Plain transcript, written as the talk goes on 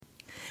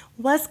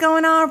What's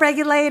going on,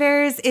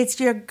 regulators? It's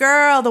your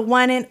girl, the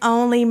one and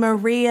only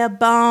Maria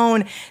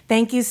Bone.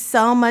 Thank you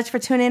so much for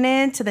tuning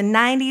in to the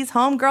 90s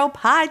Homegirl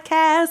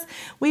Podcast.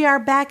 We are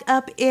back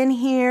up in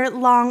here,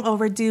 long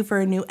overdue for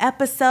a new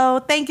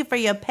episode. Thank you for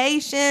your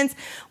patience.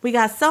 We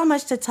got so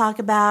much to talk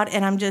about,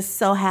 and I'm just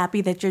so happy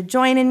that you're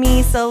joining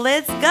me. So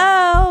let's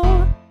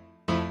go.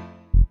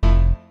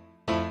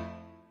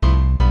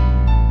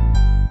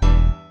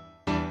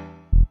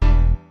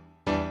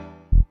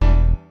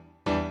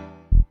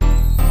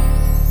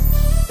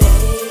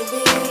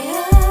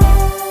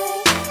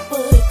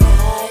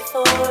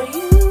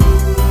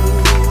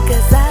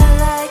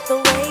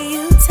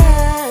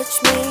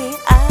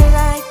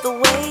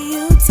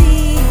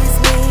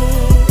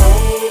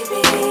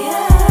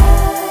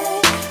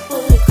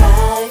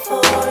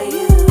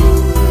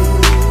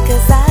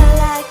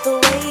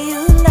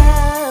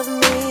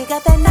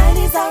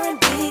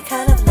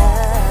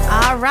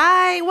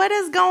 What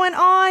is going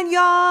on,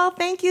 y'all?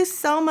 Thank you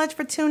so much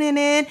for tuning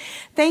in.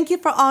 Thank you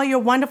for all your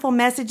wonderful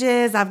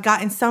messages. I've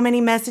gotten so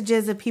many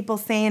messages of people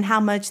saying how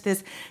much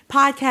this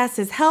podcast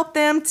has helped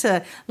them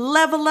to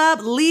level up,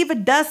 leave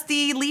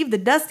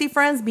the dusty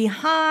friends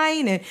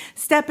behind and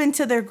step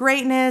into their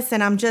greatness.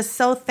 And I'm just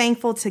so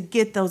thankful to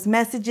get those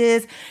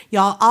messages.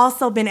 Y'all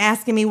also been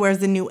asking me where's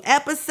the new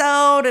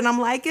episode, and I'm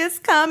like, it's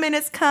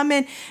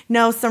coming.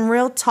 No, some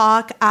real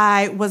talk.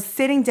 I was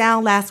sitting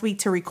down last week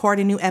to record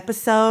a new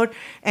episode,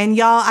 and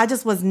y'all, I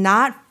just was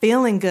not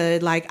feeling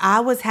good. Like,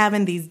 I was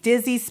having these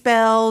dizzy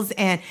spells,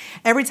 and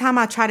every time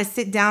I try to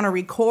sit down or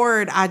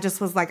record, I just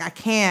was like, I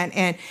can't.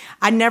 And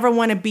I never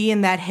want to be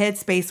in that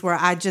headspace where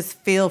I just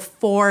feel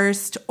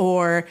forced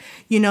or,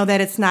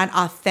 that it's not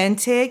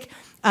authentic.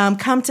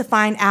 Come to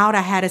find out,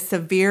 I had a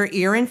severe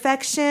ear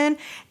infection,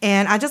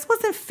 and I just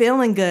wasn't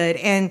feeling good.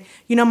 And,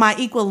 my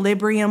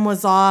equilibrium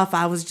was off.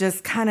 I was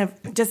just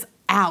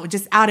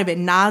out of it,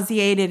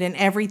 nauseated and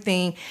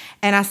everything.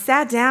 And I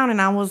sat down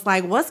and I was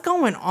like, what's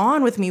going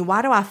on with me?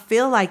 Why do I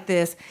feel like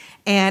this?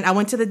 And I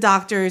went to the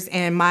doctor's,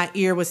 and my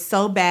ear was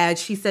so bad.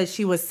 She said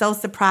she was so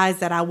surprised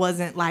that I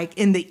wasn't like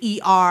in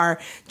the ER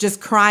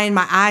just crying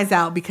my eyes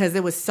out because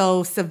it was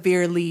so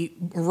severely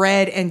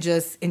red and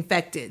just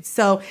infected.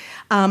 So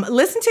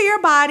listen to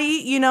your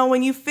body.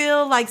 When you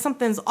feel like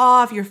something's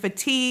off, you're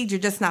fatigued, you're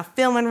just not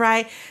feeling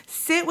right,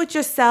 sit with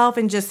yourself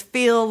and just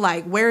feel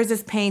like, where is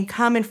this pain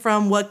coming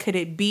from? What could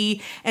it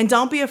be? And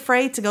don't be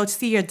afraid to go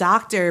see your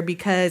doctor,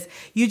 because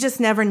you just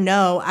never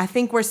know. I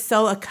think we're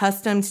so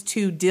accustomed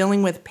to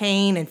dealing with pain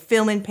and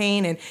feeling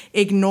pain and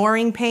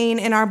ignoring pain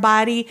in our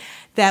body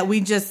that we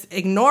just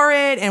ignore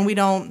it and we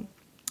don't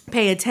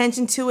pay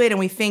attention to it, and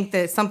we think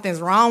that something's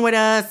wrong with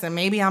us and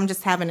maybe I'm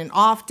just having an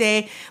off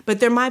day, but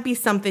there might be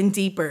something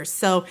deeper.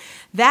 So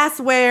that's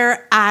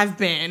where I've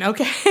been,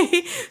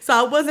 okay? So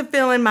I wasn't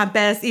feeling my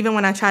best even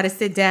when I try to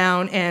sit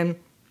down, and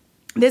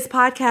this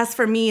podcast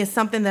for me is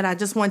something that I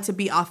just want to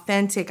be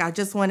authentic. I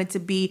just want it to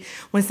be,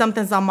 when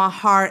something's on my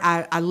heart,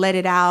 I let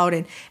it out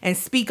and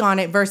speak on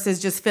it,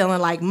 versus just feeling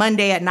like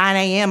Monday at 9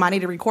 a.m. I need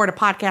to record a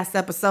podcast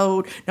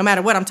episode. No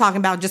matter what I'm talking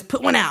about, just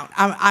put one out.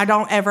 I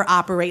don't ever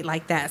operate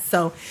like that.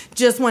 So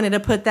just wanted to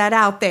put that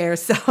out there.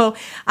 So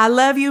I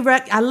love you.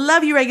 I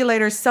love you,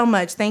 regulators, so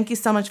much. Thank you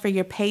so much for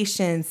your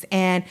patience.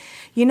 And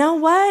you know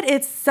what?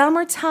 It's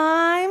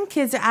summertime.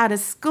 Kids are out of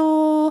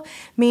school.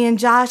 Me and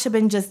Josh have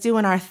been just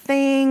doing our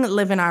thing,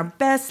 living our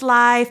best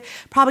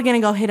life. Probably going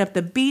to go hit up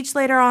the beach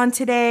later on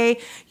today.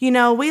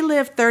 We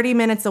live 30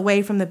 minutes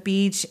away from the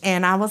beach,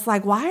 and I was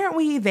like, why aren't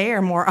we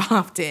there more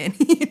often?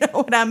 You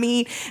know what I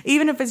mean?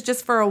 Even if it's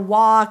just for a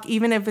walk,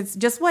 even if it's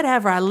just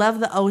whatever. I love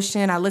the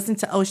ocean. I listen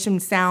to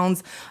ocean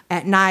sounds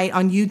at night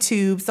on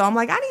YouTube. So I'm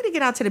like, I need to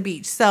get out to the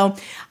beach. So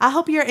I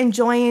hope you're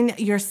enjoying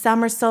your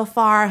summer so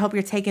far. I hope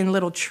you're taking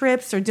little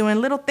trips or doing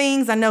little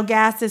things. I know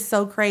gas is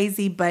so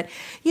crazy, but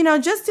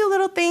just do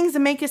little things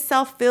and make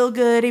yourself feel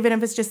good, even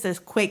if it's just a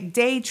quick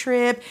day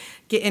trip,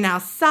 getting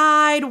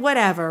outside,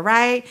 whatever,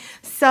 right?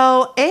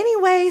 So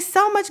anyway,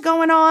 so much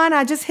going on.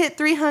 I just hit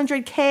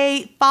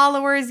 300K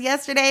followers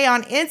yesterday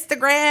on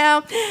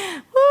Instagram.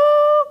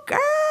 Woo, girl,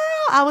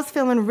 I was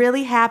feeling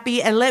really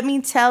happy. And let me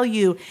tell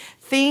you,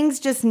 things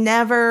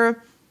don't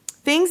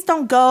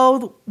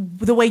go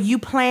the way you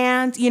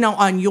planned,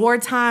 on your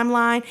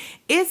timeline.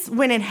 It's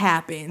when it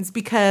happens,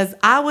 because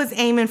I was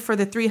aiming for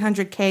the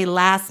 300K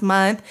last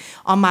month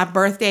on my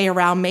birthday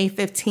around May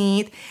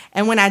 15th.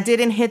 And when I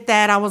didn't hit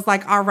that, I was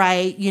like, all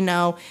right,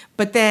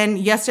 but then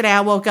yesterday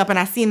I woke up and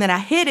I seen that I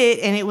hit it,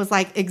 and it was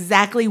like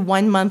exactly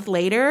 1 month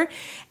later.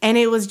 And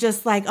it was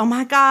just like, oh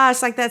my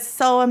gosh, like that's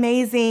so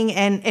amazing.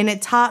 And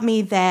it taught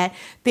me that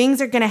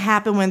things are going to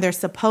happen when they're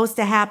supposed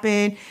to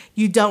happen.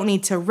 You don't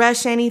need to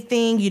rush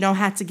anything. You don't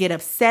have to get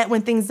upset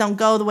when things don't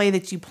go the way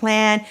that you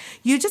plan.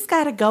 You just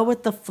got to go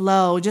with the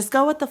flow. Just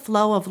go with the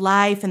flow of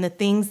life and the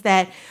things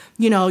that,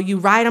 you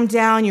write them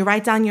down, you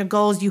write down your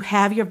goals, you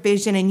have your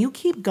vision, and you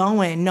keep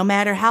going no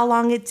matter how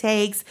long it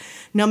takes,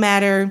 no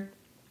matter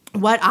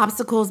what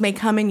obstacles may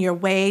come in your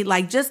way.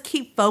 Like, just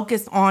keep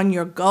focused on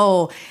your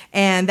goal.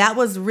 And that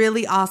was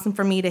really awesome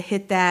for me to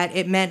hit that.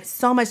 It meant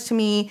so much to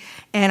me.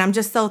 And I'm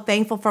just so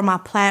thankful for my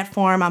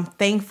platform. I'm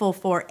thankful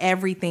for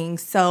everything.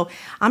 So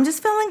I'm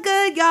just feeling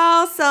good,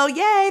 y'all. So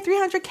yay,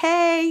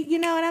 300K. You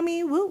know what I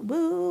mean? Woo,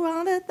 woo,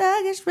 on the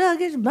thuggish,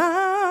 ruggish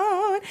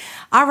bone.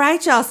 All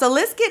right, y'all. So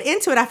let's get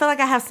into it. I feel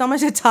like I have so much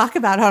to talk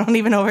about. I don't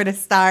even know where to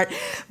start.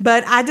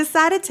 But I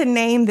decided to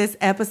name this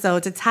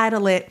episode, to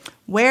title it,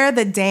 Wear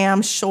the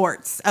Damn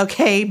Shorts,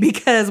 okay?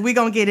 Because we're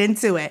going to get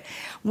into it.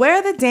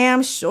 Wear the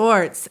damn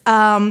shorts.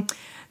 The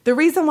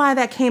reason why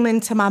that came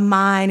into my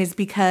mind is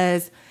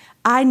because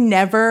I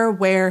never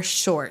wear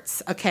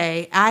shorts,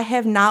 okay? I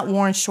have not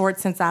worn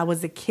shorts since I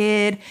was a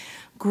kid.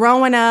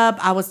 Growing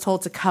up, I was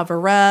told to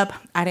cover up.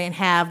 I didn't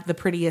have the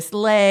prettiest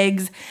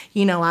legs.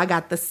 You know, I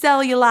got the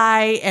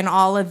cellulite and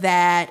all of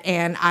that.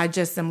 And I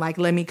just am like,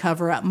 let me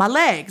cover up my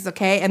legs,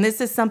 okay? And this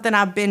is something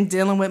I've been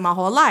dealing with my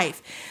whole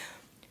life.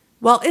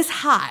 Well, it's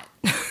hot,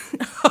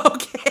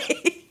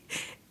 okay?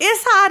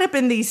 It's hot up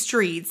in these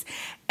streets.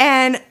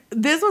 And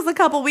this was a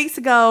couple weeks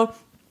ago.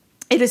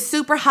 It is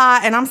super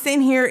hot, and I'm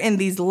sitting here in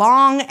these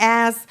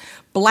long-ass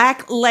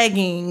black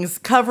leggings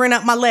covering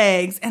up my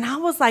legs. And I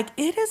was like,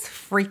 it is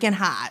freaking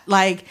hot.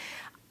 Like,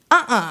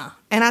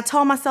 And I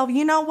told myself,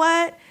 you know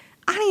what?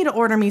 I need to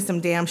order me some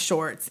damn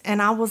shorts.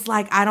 And I was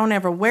like, I don't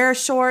ever wear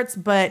shorts,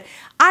 but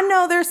I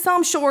know there's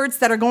some shorts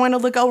that are going to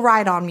look all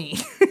right on me.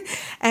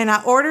 And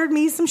I ordered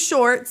me some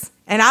shorts,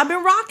 and I've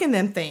been rocking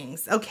them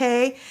things,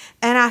 okay?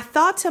 And I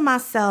thought to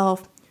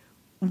myself,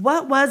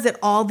 what was it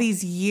all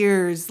these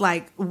years,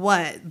 like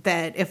what,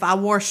 that if I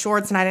wore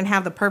shorts and I didn't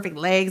have the perfect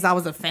legs, I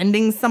was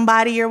offending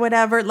somebody or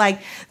whatever?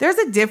 Like, there's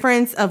a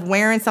difference of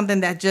wearing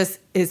something that just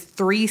is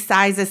 3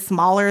 sizes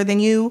smaller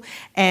than you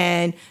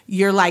and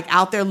you're like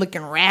out there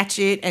looking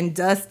ratchet and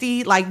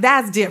dusty. Like,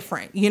 that's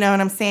different, you know what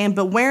I'm saying?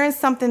 But wearing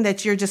something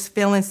that you're just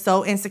feeling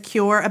so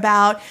insecure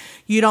about,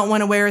 you don't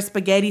want to wear a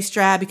spaghetti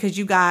strap because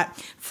you got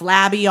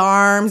flabby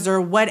arms or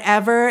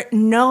whatever,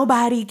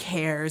 nobody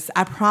cares.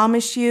 I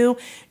promise you,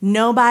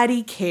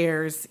 nobody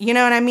cares. You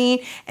know what I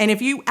mean? And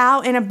if you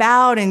out and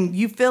about and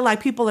you feel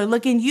like people are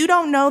looking, you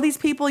don't know these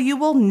people, you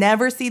will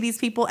never see these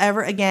people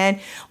ever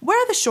again.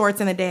 Wear the shorts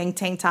and the dang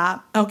tank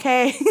top.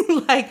 Okay,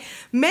 like,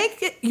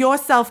 make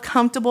yourself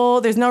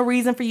comfortable. There's no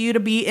reason for you to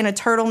be in a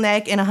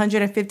turtleneck in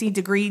 115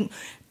 degree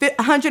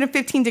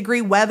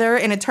weather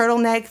in a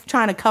turtleneck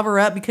trying to cover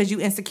up because you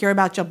insecure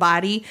about your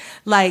body.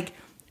 Like,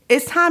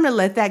 it's time to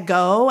let that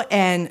go.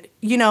 And,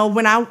 you know,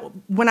 when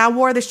I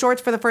wore the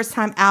shorts for the first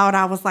time out,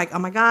 I was like, oh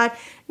my God,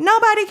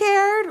 nobody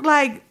cared.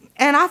 Like,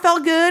 and I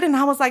felt good. And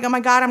I was like, oh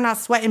my God, I'm not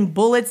sweating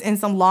bullets in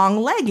some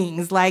long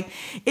leggings. Like,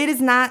 it is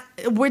not,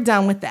 we're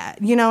done with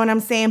that. You know what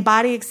I'm saying?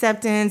 Body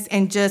acceptance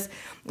and just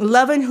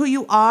loving who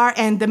you are.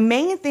 And the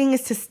main thing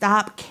is to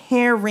stop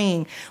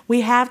caring.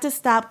 We have to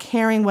stop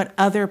caring what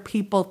other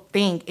people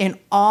think in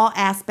all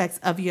aspects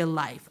of your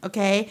life.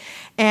 Okay.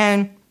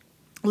 And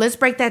let's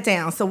break that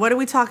down. So what are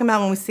we talking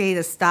about when we say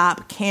to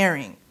stop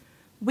caring?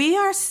 We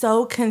are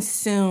so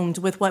consumed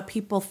with what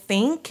people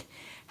think,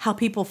 how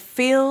people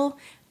feel,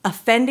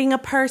 offending a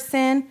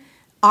person,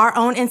 our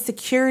own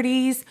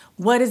insecurities.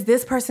 What is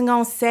this person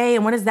going to say?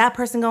 And what is that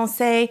person going to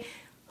say?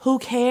 Who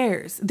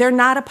cares? They're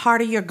not a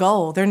part of your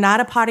goal. They're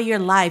not a part of your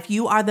life.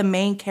 You are the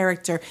main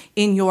character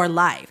in your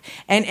life.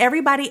 And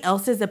everybody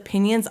else's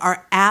opinions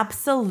are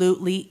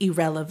absolutely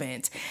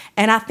irrelevant.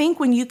 And I think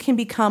when you can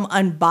become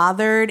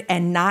unbothered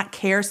and not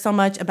care so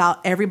much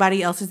about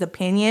everybody else's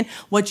opinion,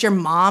 what your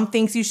mom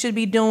thinks you should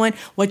be doing,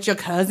 what your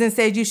cousin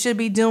says you should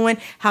be doing,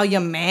 how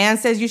your man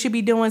says you should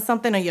be doing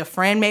something, or your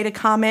friend made a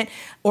comment,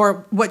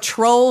 or what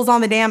trolls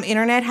on the damn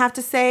internet have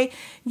to say.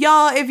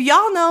 Y'all, if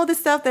y'all know the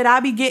stuff that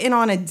I be getting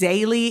on a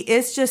daily,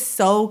 it's just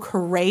so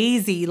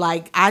crazy.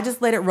 Like, I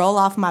just let it roll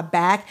off my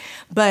back.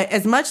 But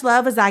as much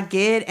love as I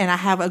get, and I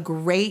have a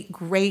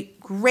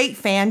great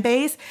fan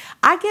base,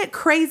 I get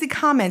crazy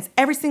comments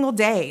every single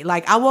day.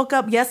 Like, I woke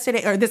up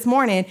yesterday or this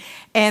morning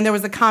and there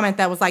was a comment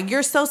that was like,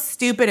 "You're so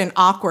stupid and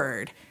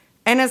awkward."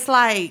 And it's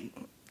like,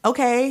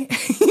 okay,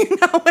 you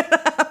know what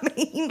I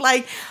mean?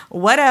 Like,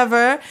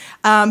 whatever.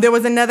 There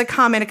was another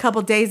comment a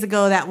couple days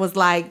ago that was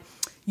like,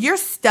 "You're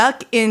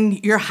stuck in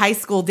your high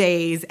school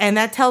days, and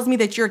that tells me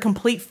that you're a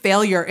complete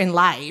failure in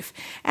life."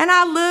 And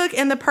I look,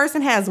 and the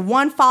person has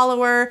 1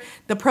 follower.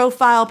 The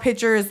profile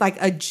picture is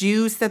like a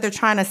juice that they're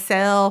trying to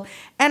sell.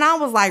 And I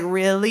was like,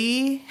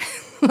 really?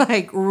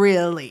 Like,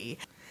 really?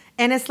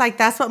 And it's like,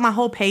 that's what my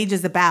whole page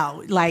is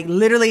about. Like,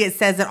 literally, it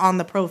says it on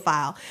the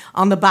profile,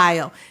 on the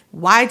bio.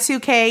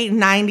 Y2K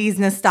 90s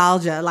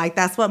nostalgia. Like,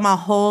 that's what my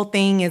whole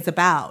thing is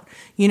about.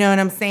 You know what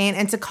I'm saying?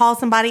 And to call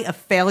somebody a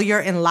failure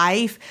in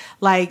life,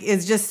 like,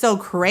 is just so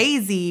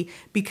crazy,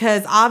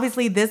 because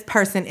obviously this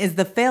person is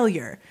the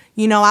failure.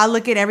 You know, I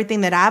look at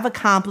everything that I've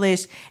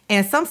accomplished,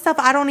 and some stuff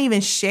I don't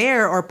even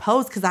share or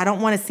post because I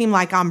don't want to seem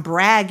like I'm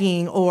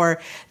bragging or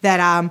that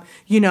I'm,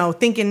 you know,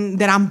 thinking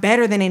that I'm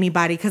better than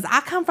anybody, because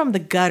I come from the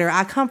gutter.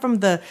 I come from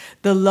the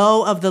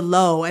low of the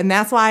low. And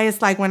that's why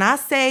it's like, when I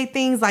say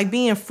things like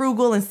being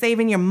frugal and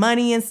saving your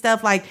money and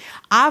stuff, like,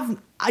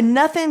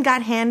 nothing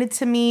got handed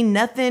to me.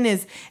 Nothing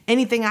is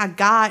anything I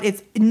got.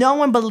 It's no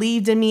one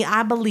believed in me.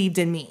 I believed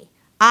in me.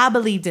 I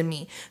believed in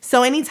me.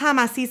 So anytime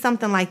I see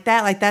something like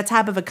that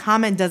type of a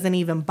comment doesn't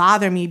even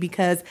bother me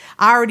because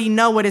I already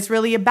know what it's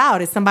really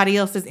about. It's somebody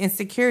else's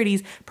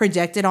insecurities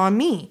projected on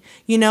me,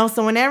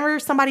 So whenever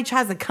somebody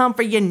tries to come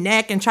for your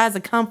neck and tries to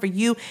come for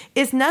you,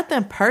 it's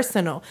nothing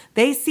personal.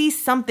 They see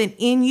something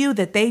in you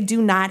that they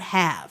do not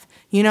have.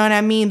 You know what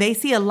I mean? They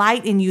see a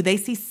light in you. They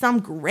see some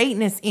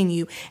greatness in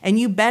you, and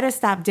you better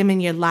stop dimming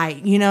your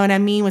light. You know what I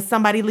mean? When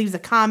somebody leaves a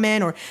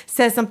comment or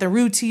says something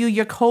rude to you,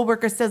 your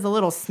coworker says a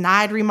little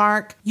snide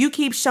remark, you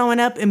keep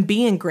showing up and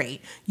being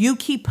great. You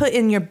keep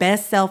putting your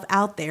best self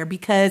out there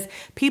because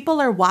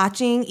people are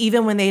watching,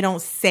 even when they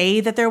don't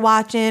say that they're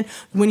watching,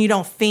 when you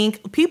don't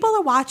think. People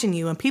are watching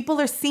you, and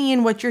people are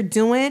seeing what you're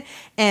doing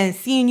and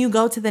seeing you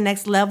go to the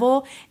next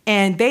level,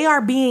 and they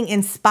are being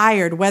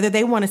inspired, whether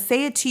they want to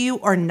say it to you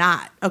or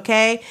not,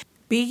 okay?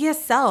 Be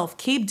yourself.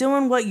 Keep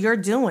doing what you're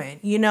doing.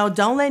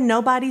 Don't let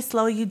nobody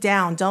slow you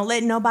down. Don't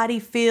let nobody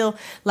feel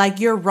like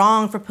you're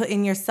wrong for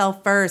putting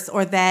yourself first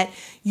or that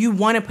you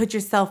want to put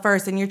yourself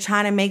first and you're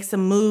trying to make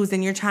some moves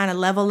and you're trying to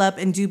level up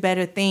and do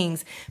better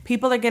things.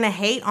 People are going to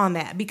hate on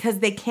that because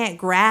they can't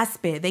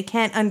grasp it. They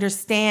can't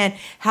understand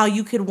how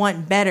you could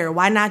want better.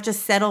 Why not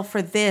just settle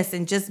for this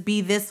and just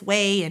be this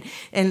way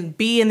and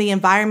be in the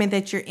environment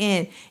that you're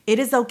in? It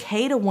is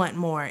okay to want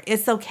more.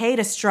 It's okay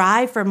to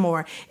strive for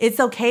more. It's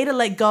okay to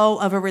let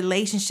go of a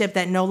relationship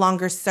that no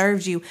longer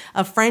serves you,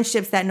 of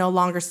friendships that no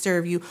longer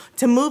serve you,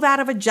 to move out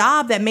of a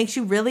job that makes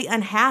you really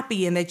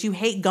unhappy and that you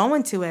hate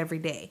going to every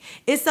day.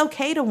 It's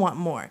okay to want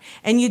more.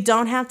 And you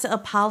don't have to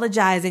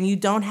apologize and you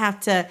don't have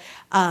to,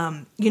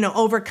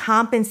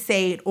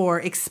 overcompensate or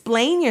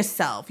explain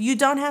yourself. You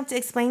don't have to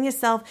explain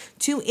yourself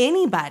to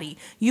anybody.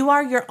 You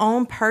are your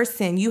own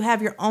person. You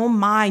have your own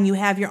mind. You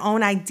have your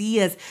own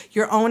ideas,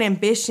 your own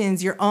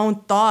ambitions, your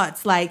own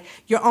thoughts, like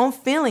your own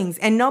feelings.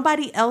 And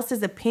nobody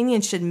else's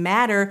opinion should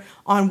matter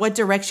on what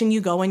direction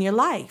you go in your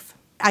life.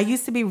 I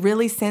used to be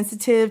really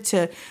sensitive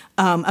to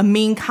a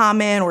mean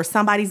comment or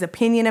somebody's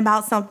opinion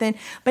about something,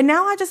 but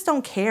now I just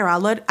don't care. I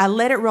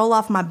let it roll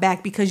off my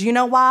back because you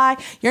know why?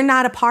 You're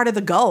not a part of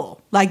the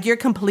goal. Like you're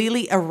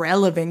completely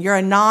irrelevant. You're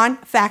a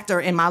non-factor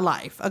in my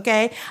life.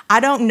 Okay. I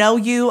don't know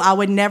you. I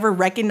would never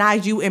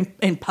recognize you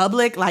in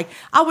public. Like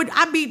I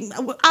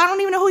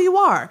don't even know who you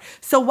are.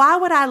 So why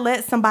would I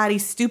let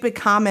somebody's stupid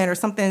comment or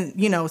something,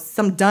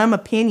 some dumb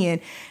opinion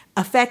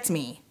affect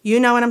me? You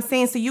know what I'm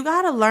saying? So you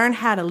got to learn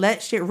how to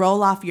let shit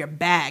roll off your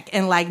back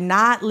and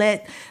not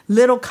let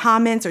little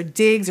comments or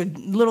digs or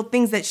little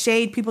things that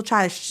shade people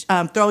try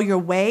to throw your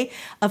way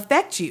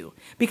affect you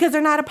because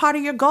they're not a part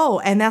of your goal.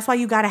 And that's why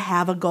you got to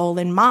have a goal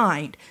in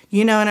mind.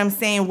 You know what I'm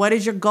saying? What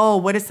is your goal?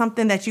 What is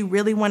something that you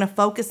really want to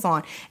focus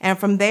on? And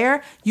from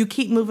there, you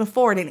keep moving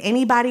forward and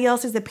anybody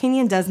else's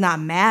opinion does not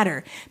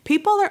matter.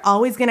 People are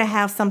always going to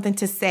have something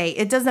to say.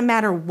 It doesn't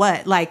matter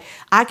what. Like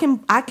I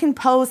can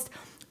post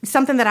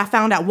something that I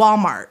found at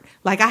Walmart.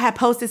 Like I had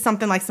posted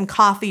something like some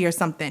coffee or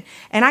something.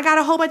 And I got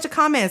a whole bunch of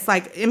comments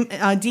like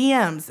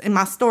DMs in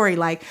my story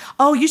like,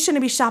 oh, you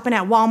shouldn't be shopping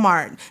at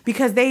Walmart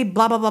because they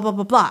blah, blah, blah, blah,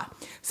 blah, blah.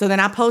 So then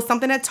I post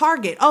something at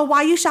Target. Oh, why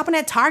are you shopping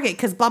at Target?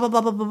 Because blah, blah,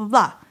 blah, blah, blah, blah,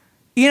 blah.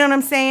 You know what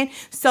I'm saying?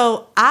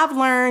 So I've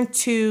learned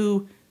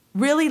to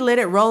really let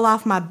it roll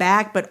off my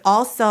back, but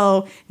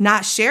also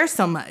not share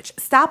so much.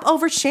 Stop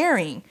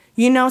oversharing.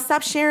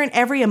 Stop sharing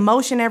every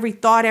emotion, every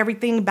thought,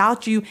 everything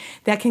about you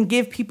that can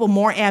give people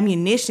more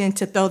ammunition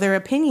to throw their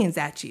opinions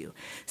at you.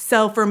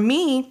 So for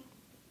me,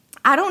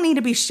 I don't need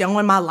to be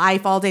showing my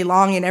life all day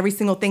long and every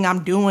single thing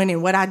I'm doing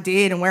and what I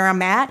did and where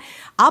I'm at.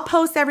 I'll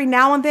post every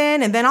now and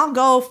then I'll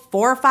go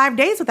 4 or 5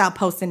 days without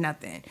posting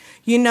nothing,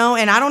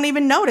 and I don't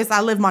even notice.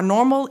 I live my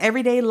normal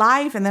everyday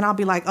life and then I'll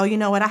be like, oh, you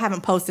know what? I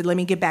haven't posted. Let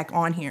me get back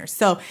on here.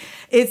 So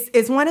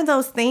it's one of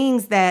those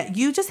things that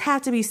you just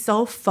have to be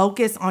so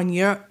focused on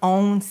your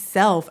own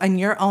self and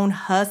your own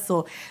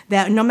hustle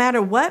that no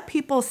matter what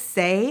people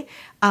say,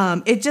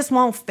 it just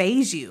won't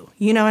faze you.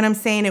 You know what I'm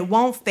saying? It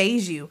won't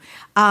faze you.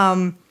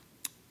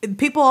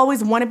 People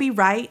always want to be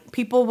right.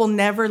 People will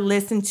never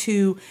listen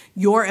to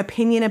your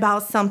opinion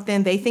about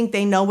something. They think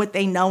they know what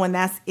they know and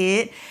that's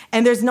it.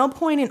 And there's no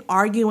point in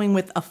arguing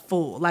with a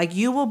fool. Like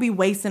you will be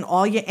wasting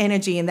all your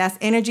energy and that's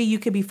energy you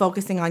could be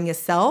focusing on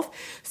yourself.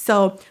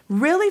 So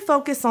really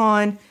focus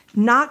on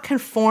not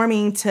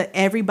conforming to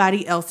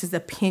everybody else's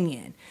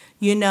opinion.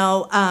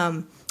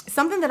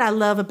 Something that I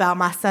love about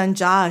my son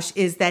Josh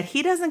is that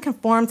he doesn't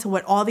conform to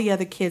what all the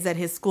other kids at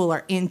his school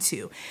are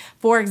into.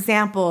 For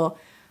example,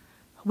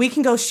 we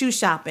can go shoe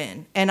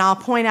shopping and I'll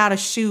point out a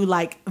shoe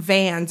like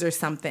Vans or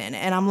something.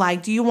 And I'm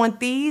like, do you want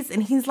these?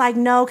 And he's like,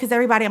 no, because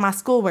everybody at my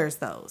school wears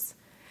those.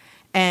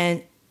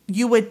 And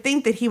you would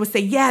think that he would say,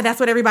 yeah, that's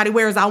what everybody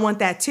wears. I want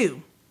that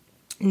too.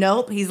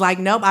 Nope. He's like,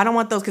 nope, I don't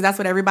want those because that's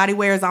what everybody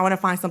wears. I want to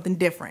find something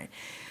different.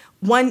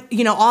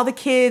 All the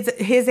kids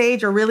his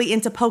age are really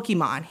into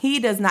Pokemon. He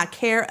does not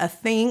care a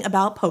thing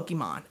about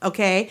Pokemon,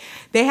 okay?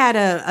 They had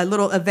a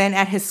little event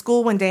at his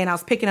school one day, and I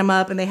was picking him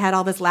up, and they had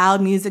all this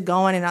loud music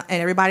going, and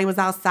everybody was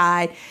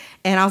outside.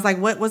 And I was like,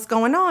 what's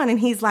going on? And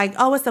he's like,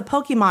 oh, it's a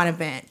Pokemon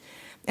event.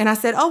 And I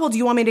said, oh, well, do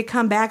you want me to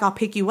come back? I'll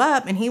pick you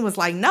up. And he was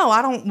like, no,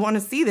 I don't want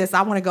to see this.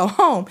 I want to go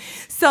home.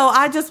 So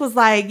I just was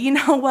like, you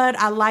know what?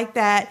 I like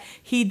that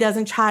he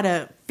doesn't try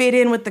to fit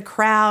in with the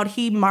crowd.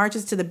 He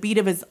marches to the beat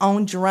of his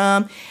own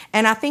drum.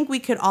 And I think we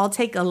could all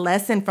take a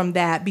lesson from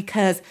that,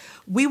 because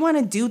we want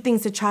to do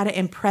things to try to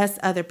impress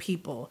other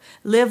people,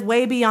 live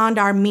way beyond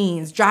our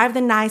means, drive the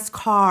nice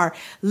car,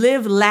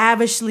 live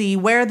lavishly,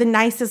 wear the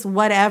nicest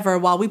whatever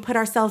while we put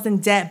ourselves in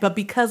debt. But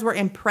because we're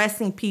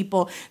impressing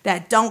people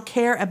that don't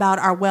care about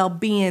our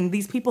well-being,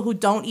 these people who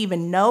don't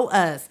even know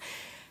us,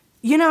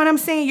 you know what I'm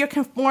saying? You're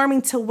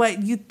conforming to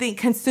what you think,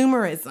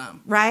 consumerism,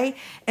 right?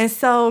 And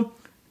so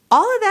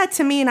all of that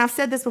to me, and I've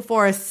said this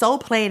before, is so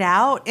played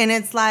out. And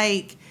it's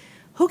like,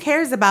 who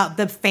cares about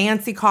the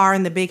fancy car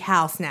and the big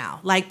house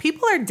now? Like,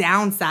 people are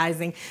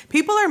downsizing.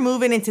 People are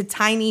moving into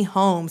tiny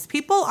homes.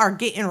 People are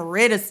getting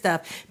rid of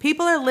stuff.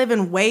 People are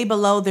living way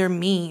below their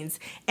means.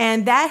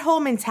 And that whole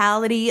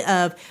mentality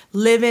of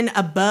living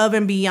above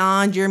and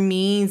beyond your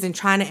means and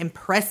trying to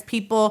impress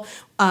people,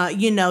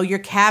 your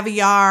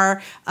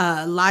caviar,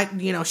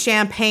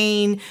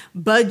 champagne,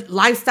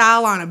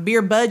 lifestyle on a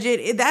beer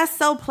budget. That's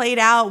so played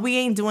out. We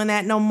ain't doing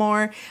that no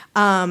more.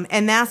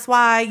 And that's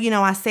why,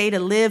 I say to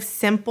live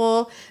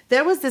simple.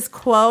 There was this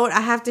quote.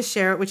 I have to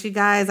share it with you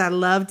guys. I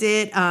loved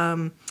it.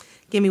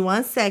 Give me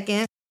 1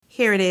 second.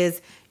 Here it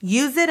is.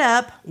 Use it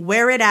up,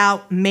 wear it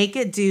out, make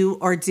it do,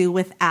 or do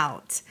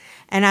without.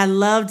 And I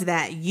loved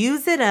that.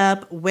 Use it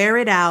up, wear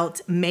it out,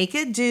 make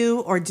it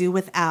do, or do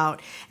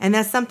without. And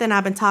that's something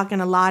I've been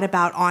talking a lot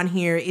about on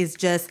here, is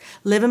just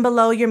living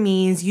below your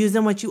means,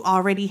 using what you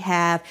already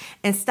have,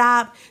 and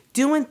stop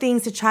doing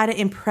things to try to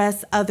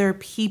impress other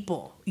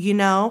people,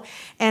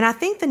 And I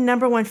think the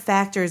number one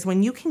factor is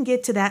when you can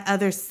get to that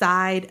other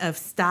side of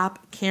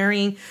stop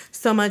caring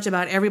so much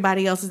about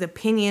everybody else's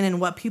opinion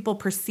and what people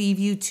perceive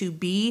you to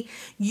be,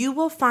 you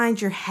will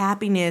find your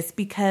happiness,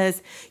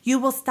 because you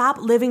will stop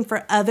living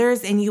for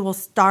others and you will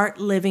start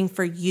living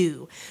for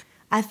you.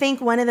 I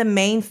think one of the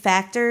main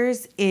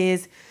factors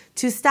is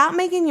to stop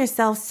making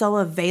yourself so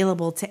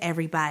available to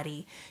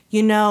everybody.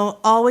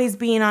 Always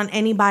being on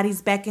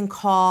anybody's beck and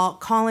call,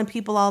 calling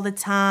people all the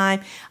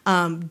time,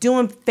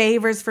 doing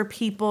favors for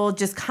people,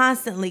 just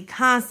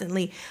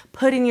constantly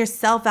putting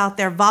yourself out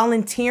there,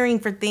 volunteering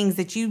for things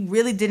that you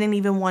really didn't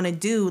even want to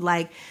do.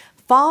 Like,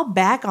 fall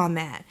back on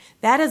that.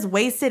 That is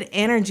wasted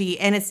energy,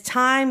 and it's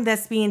time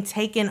that's being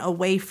taken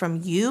away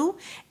from you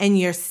and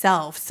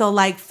yourself. So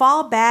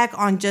fall back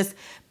on just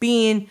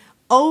being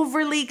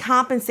overly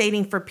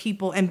compensating for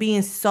people and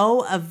being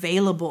so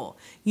available,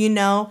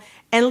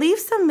 and leave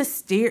some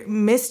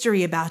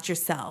mystery about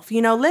yourself.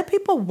 Let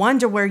people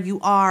wonder where you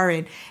are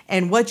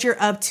and what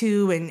you're up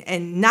to,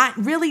 and not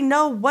really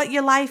know what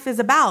your life is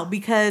about.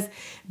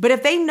 But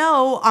if they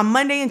know on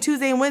Monday and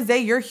Tuesday and Wednesday,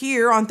 you're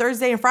here, on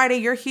Thursday and Friday,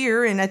 you're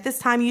here, and at this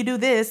time you do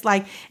this,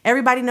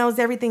 everybody knows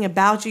everything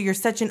about you. You're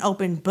such an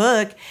open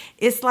book.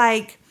 It's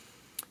like,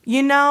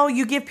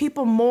 you give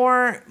people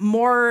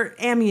more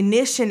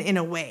ammunition in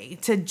a way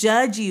to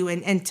judge you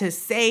and to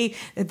say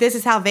that this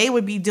is how they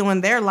would be doing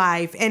their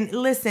life. And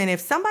listen, if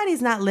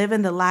somebody's not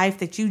living the life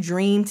that you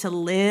dream to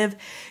live,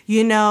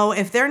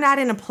 if they're not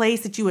in a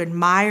place that you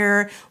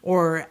admire,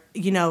 or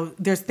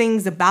there's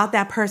things about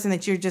that person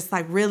that you're just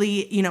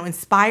really,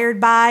 inspired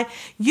by,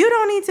 you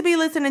don't need to be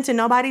listening to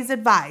nobody's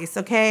advice,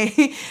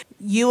 okay?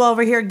 You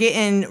over here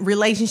getting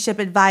relationship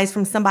advice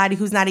from somebody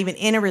who's not even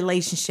in a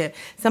relationship,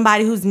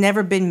 somebody who's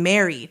never been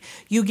married.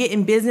 You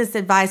getting business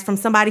advice from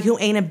somebody who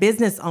ain't a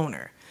business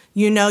owner.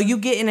 You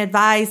getting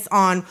advice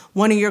on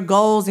one of your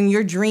goals and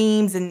your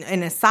dreams and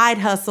a side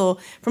hustle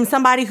from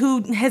somebody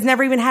who has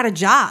never even had a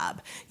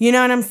job. You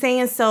know what I'm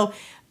saying? So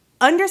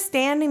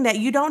understanding that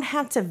you don't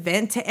have to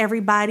vent to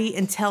everybody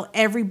and tell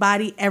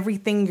everybody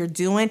everything you're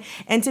doing.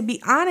 And to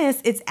be honest,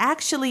 it's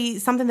actually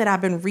something that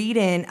I've been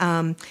reading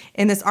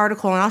in this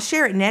article, and I'll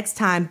share it next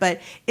time,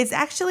 but it's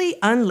actually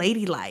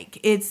unladylike.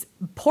 It's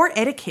poor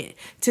etiquette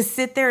to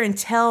sit there and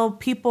tell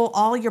people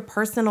all your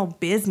personal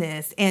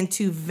business and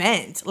to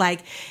vent.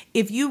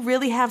 If you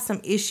really have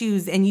some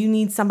issues and you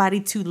need somebody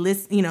to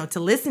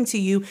listen to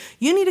you,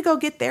 you need to go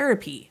get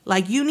therapy.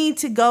 You need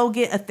to go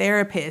get a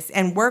therapist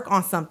and work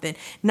on something,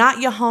 not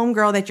your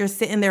homegirl that you're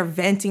sitting there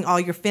venting all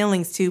your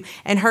feelings to,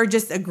 and her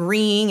just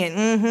agreeing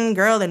and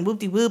girl and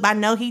whoop-de-whoop, I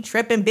know he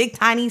tripping, big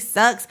tiny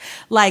sucks.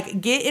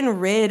 Getting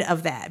rid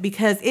of that,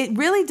 because it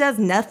really does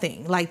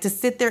nothing. To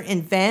sit there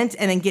and vent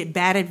and then get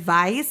bad advice,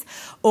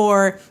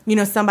 or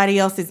somebody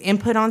else's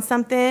input on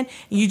something,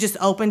 you just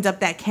opened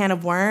up that can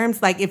of worms.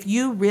 If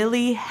you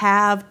really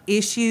have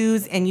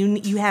issues and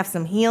you have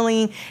some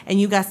healing and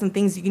you got some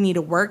things you need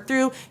to work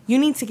through, you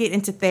need to get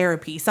into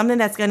therapy, something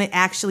that's going to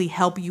actually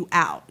help you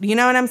out. You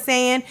know what I'm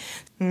saying?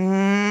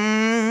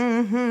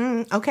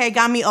 Okay,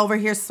 got me over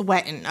here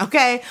sweating.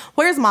 Okay,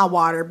 where's my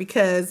water?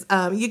 Because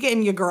you're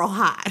getting your girl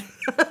hot.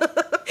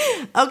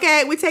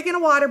 Okay, we're taking a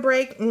water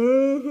break.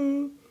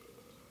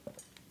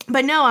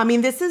 But no,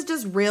 this is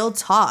just real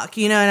talk.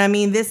 You know what I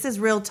mean? This is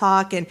real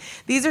talk. And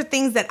these are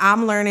things that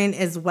I'm learning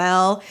as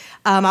well.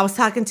 I was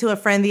talking to a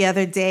friend the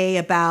other day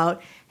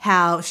about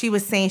how she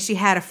was saying she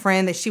had a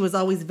friend that she was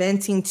always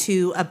venting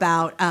to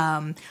about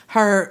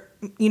her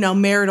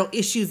marital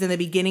issues in the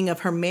beginning of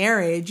her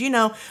marriage.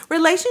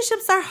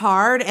 Relationships are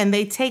hard and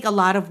they take a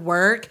lot of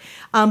work.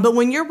 But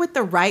when you're with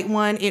the right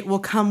one, it will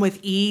come with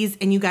ease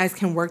and you guys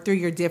can work through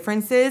your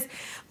differences.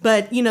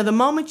 But, the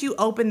moment you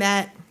open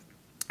that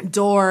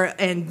door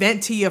and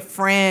vent to your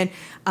friend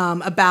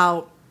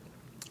about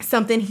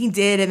something he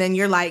did, and then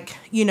you're like,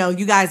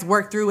 you guys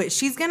work through it,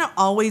 she's going to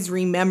always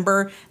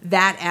remember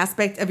that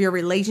aspect of your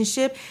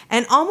relationship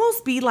and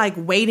almost be like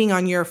waiting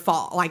on your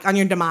fall, like on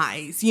your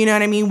demise. You know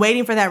what I mean?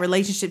 Waiting for that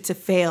relationship to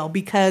fail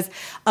because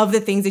of the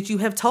things that you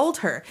have told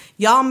her.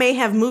 Y'all may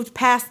have moved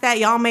past that.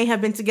 Y'all may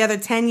have been together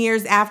 10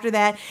 years after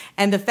that.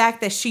 And the fact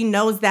that she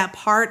knows that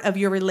part of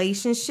your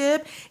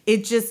relationship,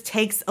 it just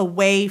takes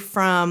away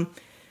from,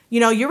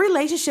 your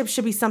relationship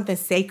should be something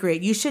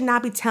sacred. You should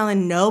not be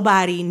telling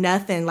nobody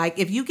nothing. Like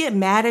if you get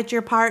mad at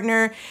your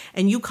partner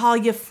and you call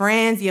your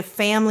friends, your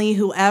family,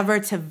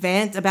 whoever to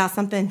vent about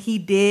something he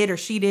did or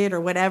she did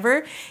or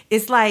whatever,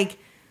 it's like,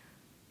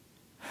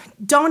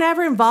 don't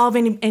ever involve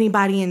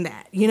anybody in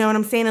that. You know what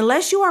I'm saying?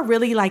 Unless you are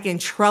really like in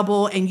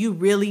trouble and you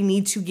really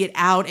need to get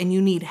out and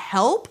you need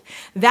help,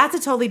 that's a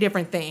totally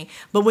different thing.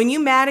 But when you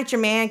mad at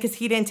your man because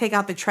he didn't take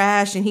out the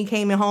trash and he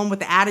came in home with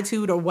the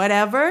attitude or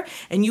whatever,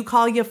 and you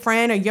call your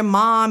friend or your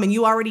mom and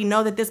you already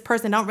know that this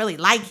person don't really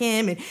like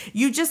him, and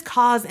you just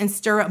cause and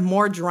stir up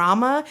more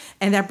drama,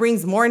 and that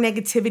brings more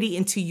negativity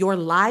into your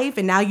life.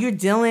 And now you're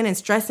dealing and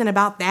stressing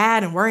about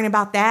that and worrying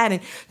about that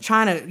and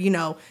trying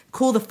to,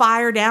 cool the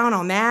fire down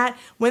on that.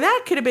 When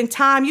that could have been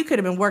time, you could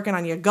have been working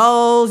on your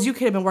goals. You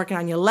could have been working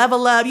on your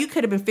level up. You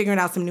could have been figuring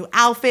out some new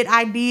outfit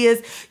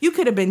ideas. You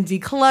could have been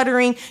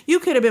decluttering. You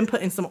could have been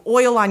putting some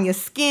oil on your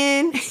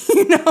skin.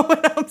 You know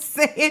what I'm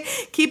saying?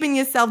 Keeping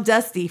yourself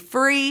dusty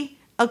free.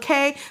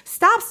 Okay?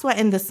 Stop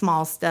sweating the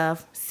small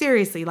stuff.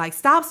 Seriously, like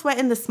stop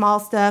sweating the small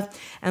stuff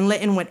and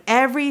letting what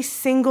every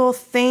single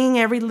thing,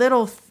 every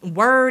little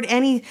word,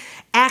 any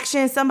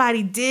action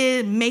somebody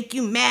did make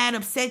you mad,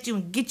 upset you,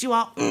 and get you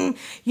all,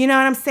 you know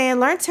what I'm saying?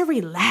 Learn to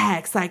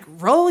relax, like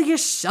roll your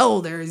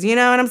shoulders, you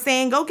know what I'm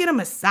saying? Go get a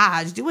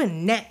massage, do a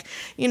neck,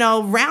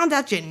 round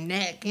out your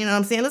neck, you know what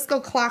I'm saying? Let's go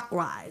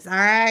clockwise, all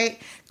right?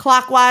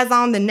 Clockwise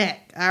on the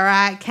neck, all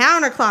right?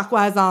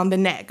 Counterclockwise on the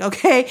neck,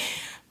 okay?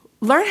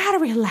 Learn how to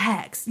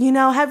relax.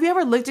 Have you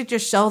ever looked at your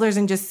shoulders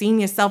and just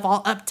seen yourself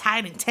all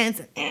uptight and tense?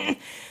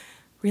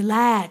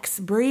 Relax,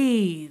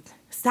 breathe.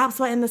 Stop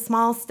sweating the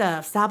small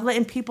stuff. Stop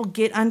letting people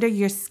get under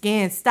your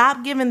skin.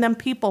 Stop giving them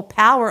people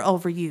power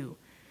over you.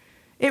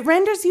 It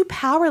renders you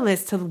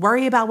powerless to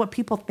worry about what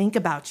people think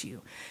about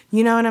you.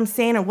 You know what I'm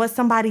saying? Or what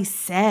somebody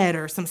said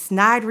or some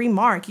snide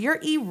remark. You're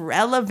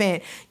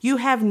irrelevant. You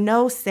have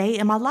no say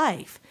in my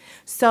life.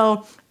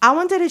 So I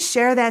wanted to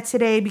share that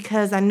today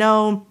because I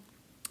know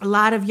a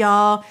lot of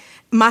y'all,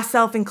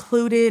 myself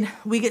included,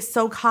 we get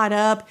so caught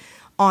up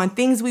on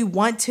things we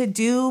want to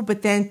do,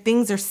 but then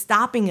things are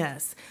stopping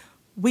us.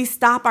 We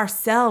stop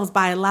ourselves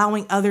by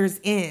allowing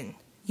others in.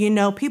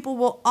 People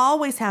will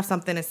always have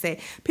something to say.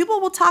 People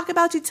will talk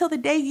about you till the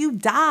day you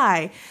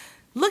die.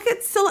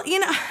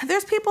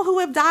 There's people who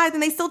have died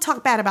and they still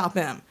talk bad about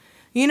them.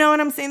 You know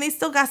what I'm saying? They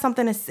still got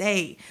something to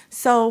say.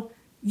 So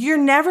you're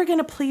never going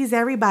to please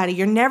everybody.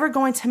 You're never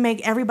going to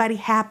make everybody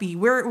happy.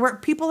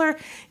 People are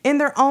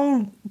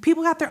in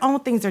people got their own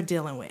things they're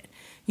dealing with.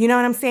 You know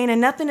what I'm saying?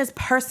 And nothing is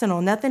personal.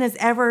 Nothing is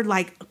ever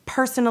like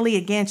personally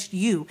against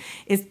you.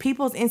 It's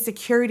people's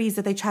insecurities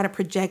that they try to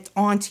project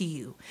onto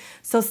you.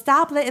 So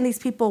stop letting these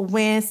people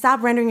win.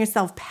 Stop rendering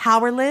yourself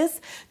powerless.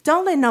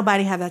 Don't let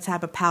nobody have that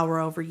type of power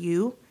over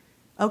you.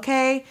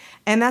 Okay?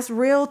 And that's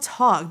real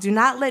talk. Do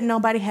not let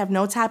nobody have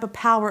no type of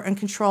power and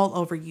control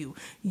over you.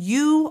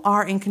 You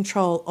are in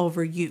control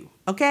over you.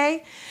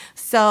 Okay?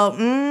 So,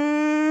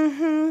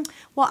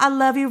 well, I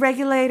love you,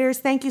 regulators.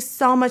 Thank you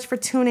so much for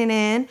tuning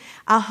in.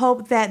 I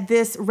hope that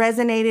this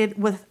resonated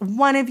with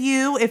one of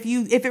you. If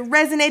it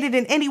resonated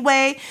in any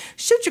way,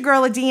 shoot your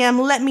girl a DM.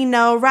 Let me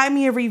know. Write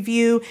me a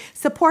review.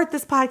 Support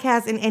this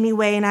podcast in any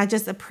way. And I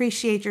just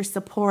appreciate your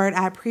support.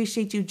 I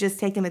appreciate you just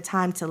taking the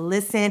time to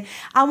listen.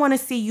 I want to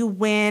see you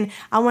win.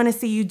 I want to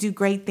see you do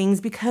great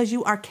things because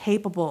you are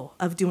capable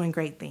of doing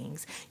great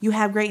things. You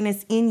have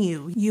greatness in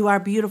you. You are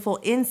beautiful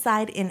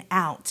inside and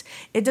out.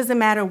 It doesn't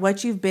matter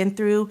what you've been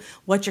through,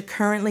 what you're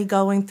currently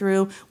going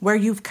through, where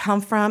you've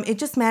come from. It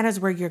just matters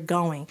where you're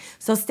going.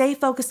 So stay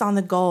focused on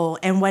the goal,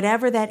 and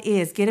whatever that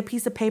is, get a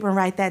piece of paper and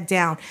write that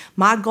down.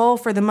 My goal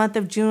for the month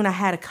of June, I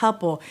had a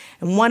couple,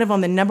 and one of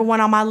them, the number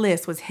one on my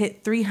list, was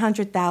hit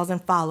 300,000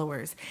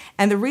 followers.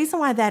 And the reason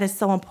why that is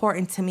so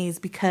important to me is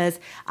because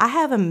I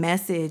have a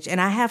message and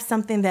I have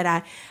something that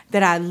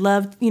I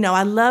love.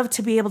 I love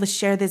to be able to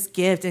share this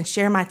gift and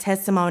share my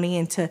testimony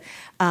and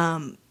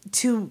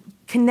to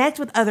connect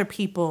with other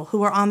people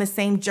who are on the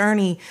same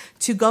journey,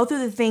 to go through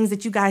the things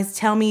that you guys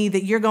tell me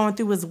that you're going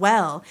through as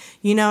well.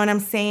 You know what I'm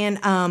saying?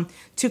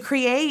 To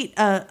create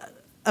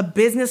a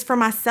business for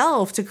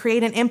myself, to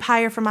create an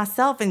empire for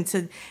myself, and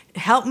to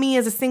help me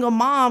as a single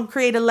mom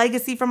create a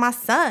legacy for my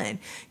son,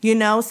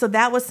 So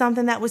that was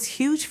something that was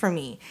huge for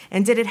me.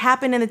 And did it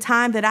happen in the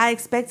time that I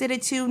expected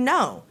it to?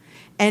 No.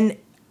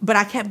 But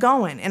I kept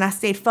going and I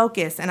stayed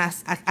focused, and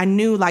I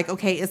knew like,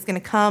 okay, it's going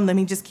to come. Let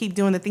me just keep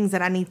doing the things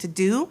that I need to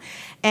do.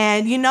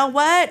 And you know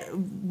what?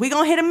 We're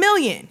going to hit 1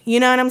 million. You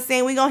know what I'm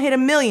saying? We're going to hit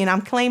 1 million.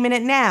 I'm claiming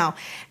it now.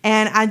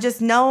 And I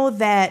just know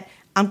that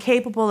I'm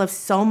capable of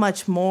so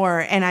much more.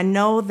 And I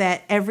know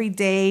that every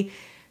day,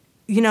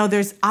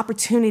 there's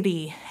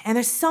opportunity and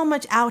there's so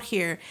much out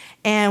here,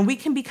 and we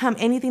can become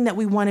anything that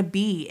we want to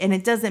be. And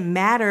it doesn't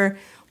matter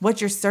what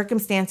your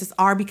circumstances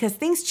are, because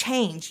things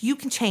change. You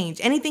can change.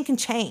 Anything can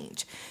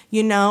change,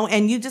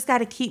 and you just got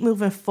to keep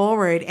moving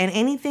forward. And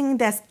anything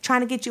that's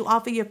trying to get you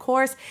off of your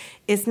course,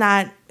 it's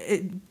not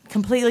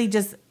completely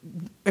just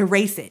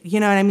erase it. You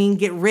know what I mean?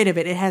 Get rid of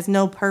it. It has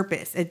no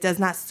purpose. It does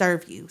not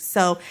serve you.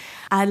 So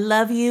I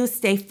love you.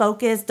 Stay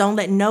focused. Don't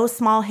let no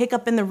small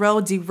hiccup in the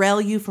road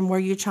derail you from where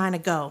you're trying to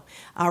go.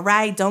 All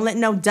right. Don't let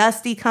no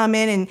dusty come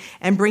in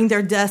and bring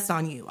their dust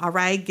on you. All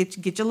right.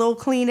 Get your little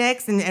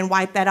Kleenex and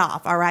wipe that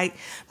off. All right.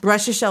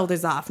 Brush your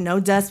shoulders off. No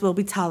dust will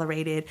be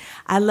tolerated.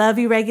 I love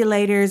you,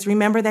 regulators.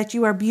 Remember that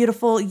you are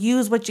beautiful.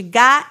 Use what you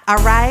got.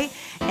 All right.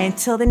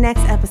 Until the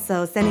next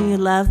episode, sending you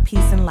love, peace,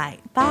 and light.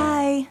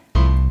 Bye.